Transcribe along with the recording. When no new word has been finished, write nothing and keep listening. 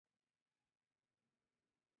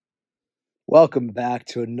Welcome back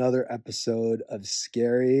to another episode of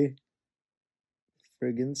Scary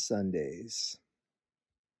Friggin' Sundays.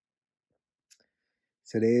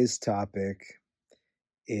 Today's topic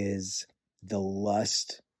is the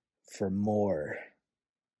lust for more.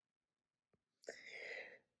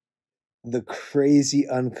 The crazy,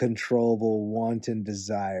 uncontrollable, wanton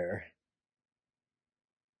desire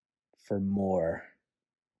for more.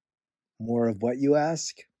 More of what, you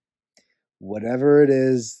ask? Whatever it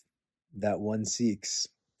is that one seeks.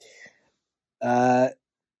 The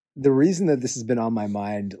reason that this has been on my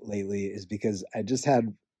mind lately is because I just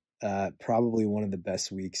had probably one of the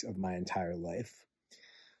best weeks of my entire life.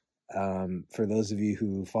 For those of you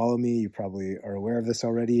who follow me, you probably are aware of this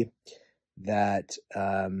already, that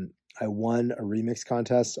I won a remix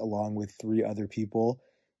contest along with 3 other people,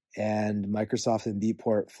 and Microsoft and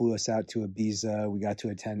Beatport flew us out to Ibiza. We got to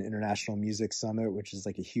attend International Music Summit, which is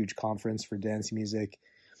like a huge conference for dance music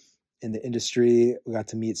in the industry. We got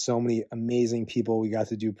to meet so many amazing people. We got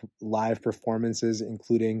to do live performances,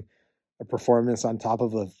 including a performance on top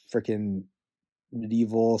of a freaking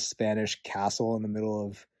medieval Spanish castle in the middle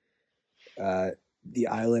of the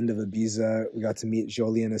island of Ibiza. We got to meet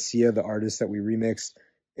Jolie and Asia, the artist that we remixed.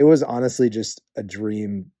 It was honestly just a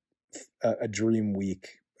dream week,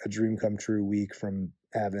 a dream come true week from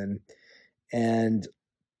heaven. And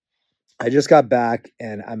I just got back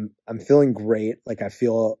and I'm feeling great. Like I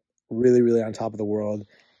feel really, really on top of the world.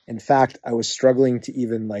 In fact, I was struggling to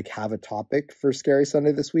even like have a topic for Scary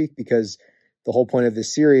Sunday this week, because the whole point of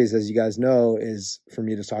this series, as you guys know, is for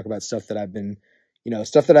me to talk about stuff that I've been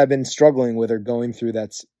struggling with or going through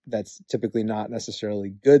that's typically not necessarily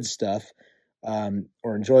good stuff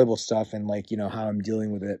or enjoyable stuff, and like, how I'm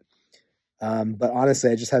dealing with it. But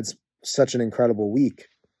honestly, I just had such an incredible week.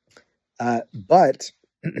 But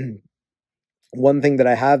one thing that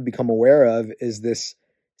I have become aware of is this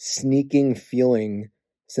sneaking feeling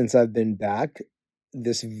since I've been back,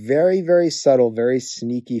 this very, very subtle, very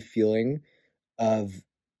sneaky feeling of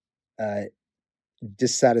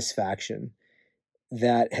dissatisfaction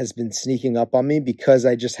that has been sneaking up on me because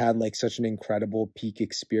I just had like such an incredible peak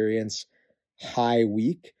experience, high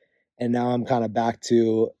week. And now I'm kind of back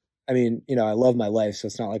to, I love my life. So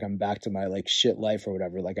it's not like I'm back to my like shit life or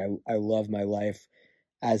whatever. Like I love my life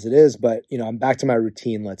as it is, but I'm back to my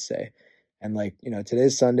routine, let's say. And like,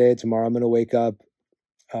 today's Sunday, tomorrow I'm going to wake up,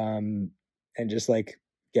 and just like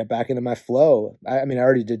get back into my flow. I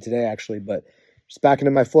already did today actually, but just back into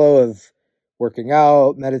my flow of working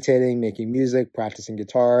out, meditating, making music, practicing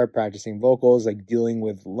guitar, practicing vocals, like dealing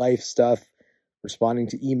with life stuff, responding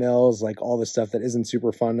to emails, like all the stuff that isn't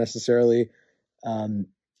super fun necessarily,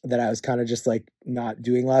 that I was kind of just like not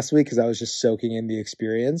doing last week because I was just soaking in the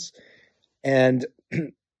experience. And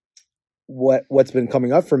what's been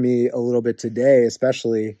coming up for me a little bit today,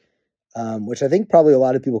 especially, which I think probably a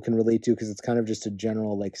lot of people can relate to because it's kind of just a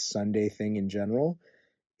general like Sunday thing in general,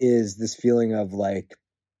 is this feeling of like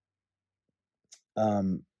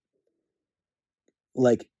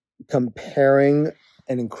comparing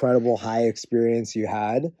an incredible high experience you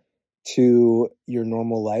had to your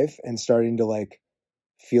normal life and starting to like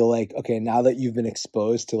feel like, okay, now that you've been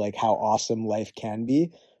exposed to like how awesome life can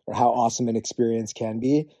be or how awesome an experience can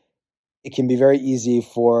be, it can be very easy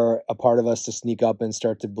for a part of us to sneak up and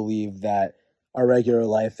start to believe that our regular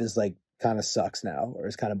life is like kind of sucks now or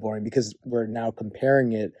is kind of boring because we're now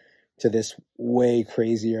comparing it to this way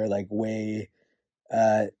crazier, like way,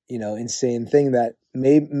 insane thing that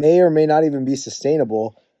may or may not even be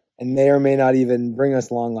sustainable and may or may not even bring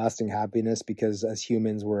us long lasting happiness, because as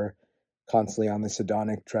humans, we're constantly on this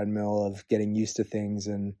hedonic treadmill of getting used to things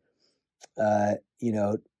and,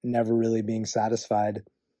 never really being satisfied.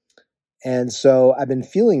 And so I've been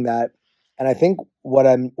feeling that. And I think what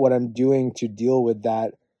I'm doing to deal with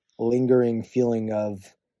that lingering feeling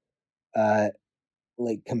of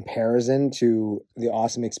like comparison to the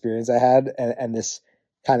awesome experience I had, and this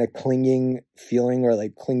kind of clinging feeling or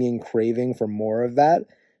like clinging craving for more of that,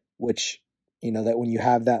 which, that when you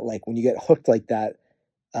have that, like when you get hooked like that,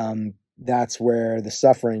 that's where the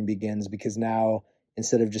suffering begins, because now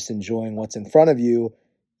instead of just enjoying what's in front of you,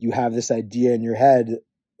 you have this idea in your head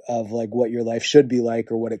of like what your life should be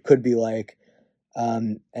like or what it could be like.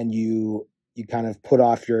 And you kind of put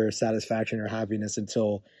off your satisfaction or happiness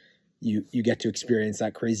until you get to experience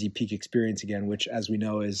that crazy peak experience again, which, as we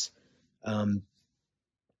know, is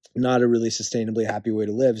not a really sustainably happy way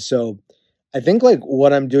to live. So I think like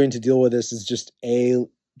what I'm doing to deal with this is just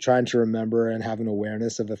trying to remember and have an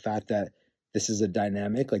awareness of the fact that this is a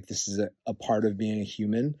dynamic, like this is a part of being a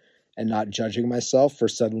human, and not judging myself for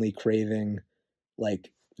suddenly craving like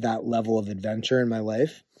that level of adventure in my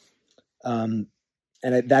life.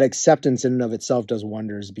 that acceptance in and of itself does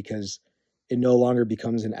wonders, because it no longer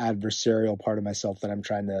becomes an adversarial part of myself that I'm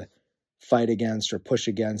trying to fight against or push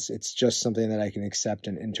against. It's just something that I can accept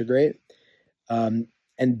and integrate. And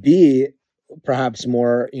B, perhaps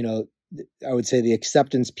more, I would say the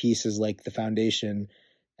acceptance piece is like the foundation.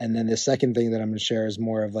 And then the second thing that I'm going to share is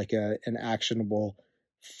more of like an actionable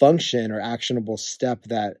function or actionable step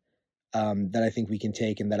that I think we can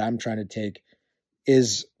take, and that I'm trying to take,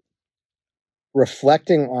 is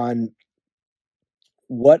reflecting on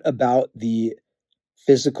what about the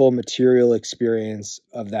physical material experience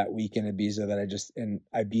of that week in Ibiza that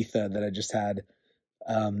I just had,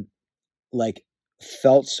 like,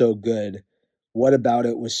 felt so good. What about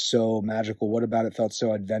it was so magical? What about it felt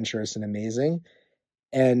so adventurous and amazing?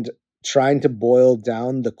 And trying to boil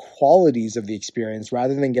down the qualities of the experience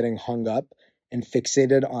rather than getting hung up and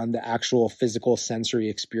fixated on the actual physical sensory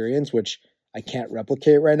experience, which I can't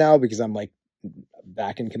replicate right now because I'm like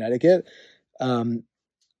back in Connecticut.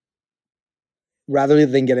 Rather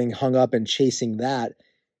than getting hung up and chasing that,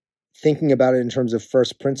 thinking about it in terms of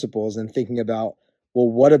first principles and thinking about, well,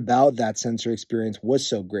 what about that sensory experience was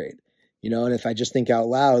so great? And if I just think out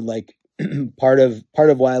loud, like part of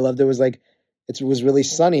why I loved it was like, it was really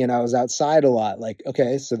sunny and I was outside a lot. Like,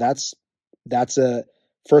 okay, so that's a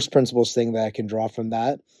first principles thing that I can draw from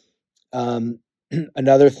that.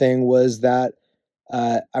 Another thing was that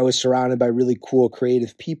I was surrounded by really cool,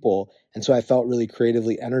 creative people. And so I felt really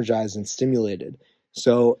creatively energized and stimulated.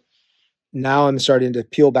 So now I'm starting to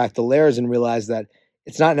peel back the layers and realize that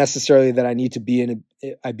it's not necessarily that I need to be in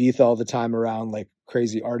Ibiza all the time around like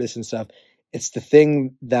crazy artists and stuff. It's the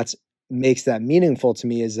thing that makes that meaningful to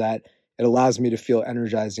me is that it allows me to feel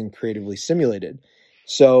energized and creatively stimulated.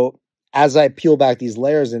 So as I peel back these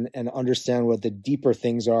layers and understand what the deeper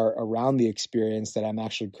things are around the experience that I'm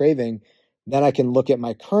actually craving, then I can look at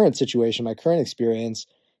my current situation, my current experience,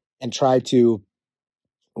 and try to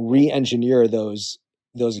re-engineer those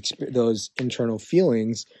internal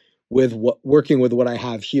feelings with working with what I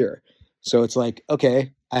have here. So it's like,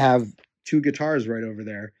 okay, I have 2 guitars right over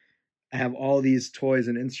there. I have all these toys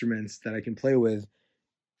and instruments that I can play with.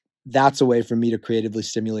 That's a way for me to creatively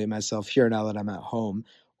stimulate myself here now that I'm at home.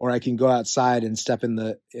 Or I can go outside and step on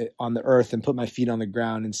the earth and put my feet on the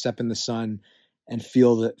ground and step in the sun and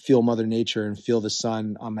feel Mother Nature and feel the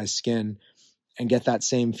sun on my skin and get that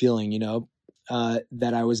same feeling,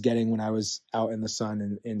 that I was getting when I was out in the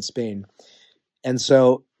sun in Spain. And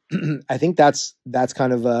so I think that's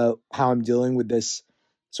kind of how I'm dealing with this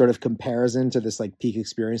sort of comparison to this like peak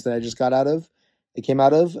experience that I just came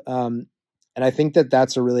out of. And I think that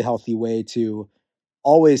that's a really healthy way to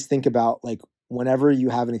always think about, like, whenever you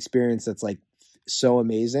have an experience that's like so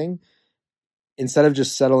amazing, instead of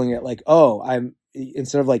just settling it like,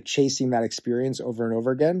 instead of like chasing that experience over and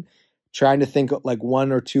over again, trying to think like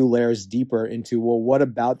 1 or 2 layers deeper into, well, what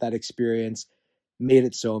about that experience made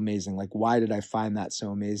it so amazing? Like, why did I find that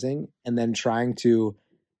so amazing? And then trying to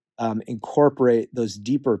incorporate those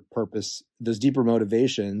deeper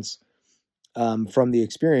motivations from the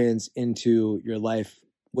experience into your life,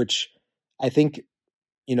 which I think,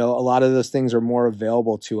 a lot of those things are more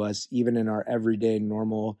available to us even in our everyday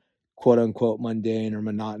normal, quote unquote, mundane or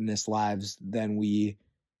monotonous lives than we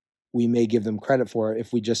may give them credit for,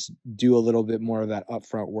 if we just do a little bit more of that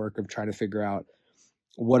upfront work of trying to figure out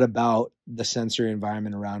what about the sensory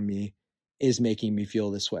environment around me is making me feel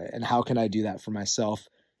this way, and how can I do that for myself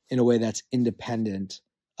in a way that's independent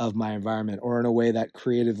of my environment, or in a way that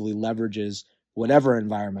creatively leverages whatever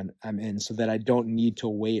environment I'm in, so that I don't need to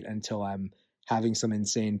wait until I'm having some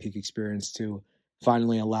insane peak experience to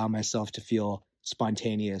finally allow myself to feel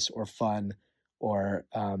spontaneous or fun or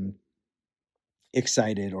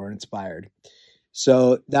excited or inspired.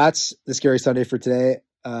 So that's the Scary Sunday for today.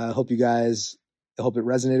 I hope it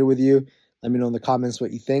resonated with you. Let me know in the comments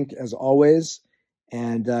what you think, as always.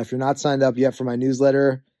 And if you're not signed up yet for my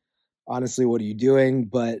newsletter, honestly, what are you doing?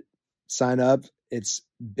 But sign up. It's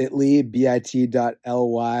bit.ly/Kashir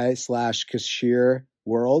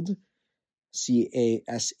World,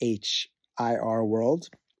 CASHIR World.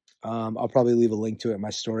 I'll probably leave a link to it in my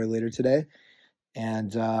story later today.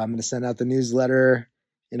 And I'm going to send out the newsletter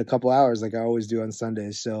in a couple hours like I always do on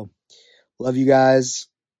Sundays. So love you guys.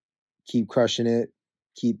 Keep crushing it.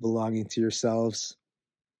 Keep belonging to yourselves.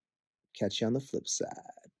 Catch you on the flip side.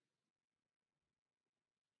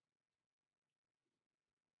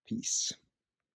 Peace.